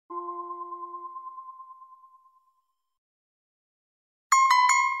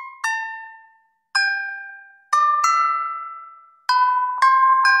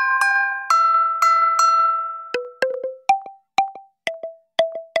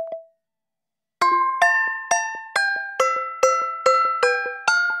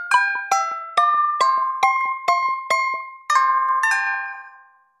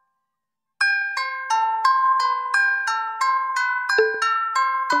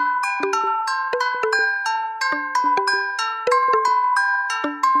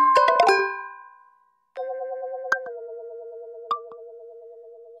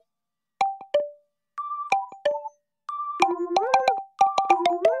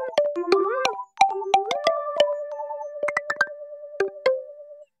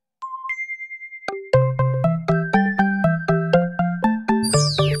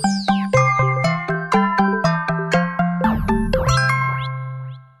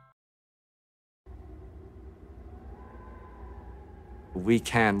We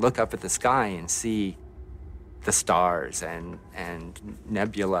can look up at the sky and see the stars and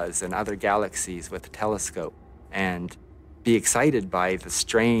nebulas and other galaxies with a telescope and be excited by the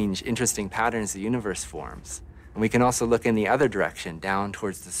strange, interesting patterns the universe forms. And we can also look in the other direction, down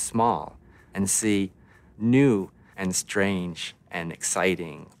towards the small, and see new and strange and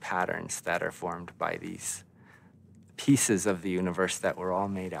exciting patterns that are formed by these pieces of the universe that we're all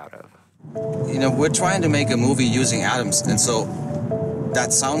made out of. You know, we're trying to make a movie using atoms, and so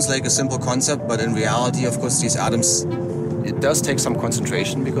that sounds like a simple concept, but in reality, of course, these atoms, it does take some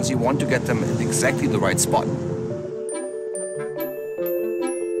concentration because you want to get them in exactly the right spot.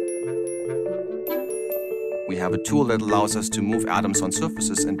 We have a tool that allows us to move atoms on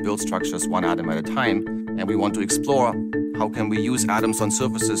surfaces and build structures one atom at a time, and we want to explore how can we use atoms on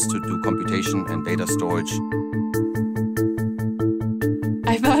surfaces to do computation and data storage.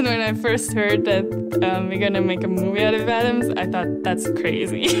 I thought when I first heard that we're gonna make a movie out of atoms, I thought that's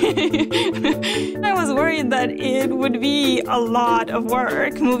crazy. I was worried that it would be a lot of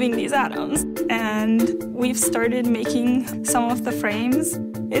work moving these atoms. And we've started making some of the frames.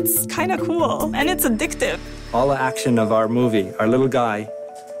 It's kind of cool and it's addictive. All the action of our movie, our little guy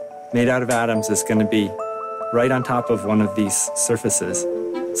made out of atoms, is gonna be right on top of one of these surfaces.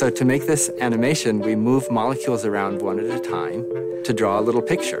 So to make this animation, we move molecules around one at a time to draw a little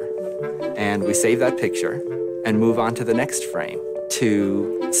picture. And we save that picture and move on to the next frame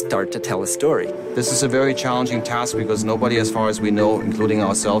to start to tell a story. This is a very challenging task because nobody, as far as we know, including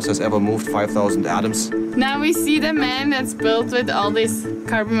ourselves, has ever moved 5,000 atoms. Now we see the man that's built with all these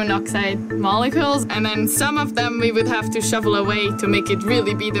carbon monoxide molecules, and then some of them we would have to shovel away to make it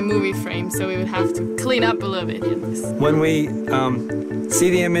really be the movie frame, so we would have to clean up a little bit in this. When we see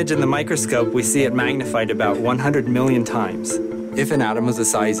the image in the microscope, we see it magnified about 100 million times. If an atom was the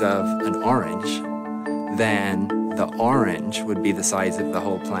size of an orange, then the orange would be the size of the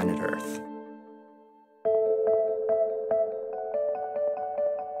whole planet Earth.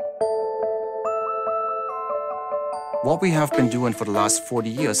 What we have been doing for the last 40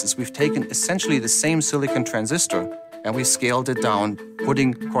 years is we've taken essentially the same silicon transistor and we scaled it down,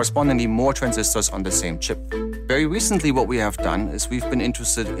 putting correspondingly more transistors on the same chip. Very recently, what we have done is we've been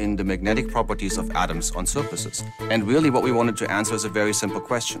interested in the magnetic properties of atoms on surfaces. And really what we wanted to answer is a very simple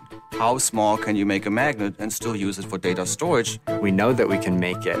question. How small can you make a magnet and still use it for data storage? We know that we can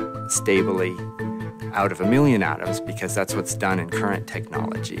make it stably out of 1 million atoms because that's what's done in current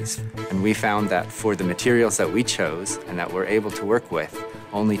technologies. And we found that for the materials that we chose and that we're able to work with,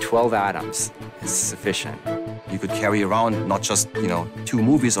 only 12 atoms is sufficient. You could carry around not just, 2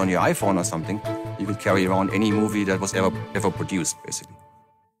 movies on your iPhone or something. You could carry around any movie that was ever produced, basically.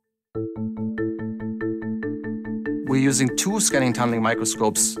 We're using 2 scanning tunneling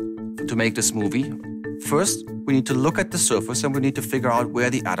microscopes to make this movie. First, we need to look at the surface and we need to figure out where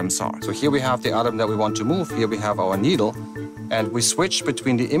the atoms are. So here we have the atom that we want to move. Here we have our needle. And we switch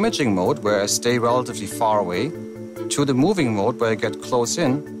between the imaging mode, where I stay relatively far away, to the moving mode, where I get close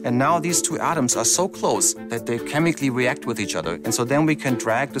in. And now these 2 atoms are so close that they chemically react with each other. And so then we can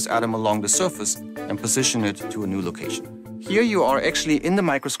drag this atom along the surface and position it to a new location. Here you are actually in the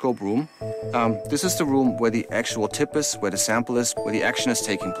microscope room. This is the room where the actual tip is, where the sample is, where the action is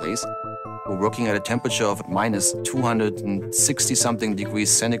taking place. We're working at a temperature of minus 260-something degrees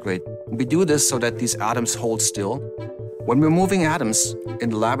centigrade. We do this so that these atoms hold still. When we're moving atoms in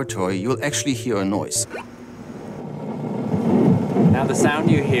the laboratory, you'll actually hear a noise. Now the sound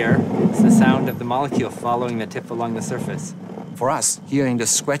you hear is the sound of the molecule following the tip along the surface. For us, hearing the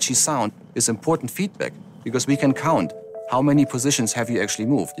scratchy sound is important feedback because we can count how many positions have you actually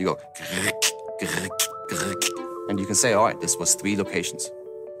moved. You go, and you can say, all right, this was 3 locations.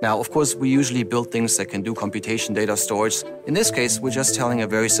 Now, of course, we usually build things that can do computation data storage. In this case, we're just telling a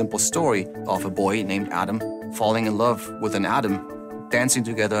very simple story of a boy named Adam falling in love with an atom, dancing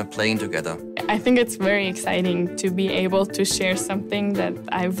together, playing together. I think it's very exciting to be able to share something that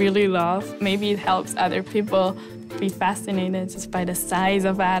I really love. Maybe it helps other people be fascinated just by the size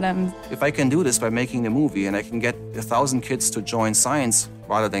of atoms. If I can do this by making a movie and I can get 1,000 kids to join science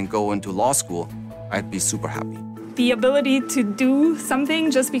rather than go into law school, I'd be super happy. The ability to do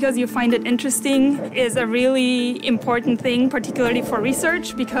something just because you find it interesting is a really important thing, particularly for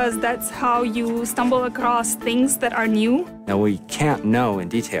research, because that's how you stumble across things that are new. Now, we can't know in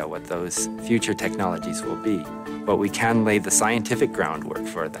detail what those future technologies will be, but we can lay the scientific groundwork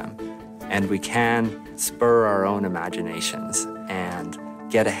for them, and we can spur our own imaginations and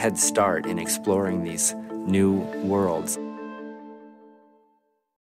get a head start in exploring these new worlds.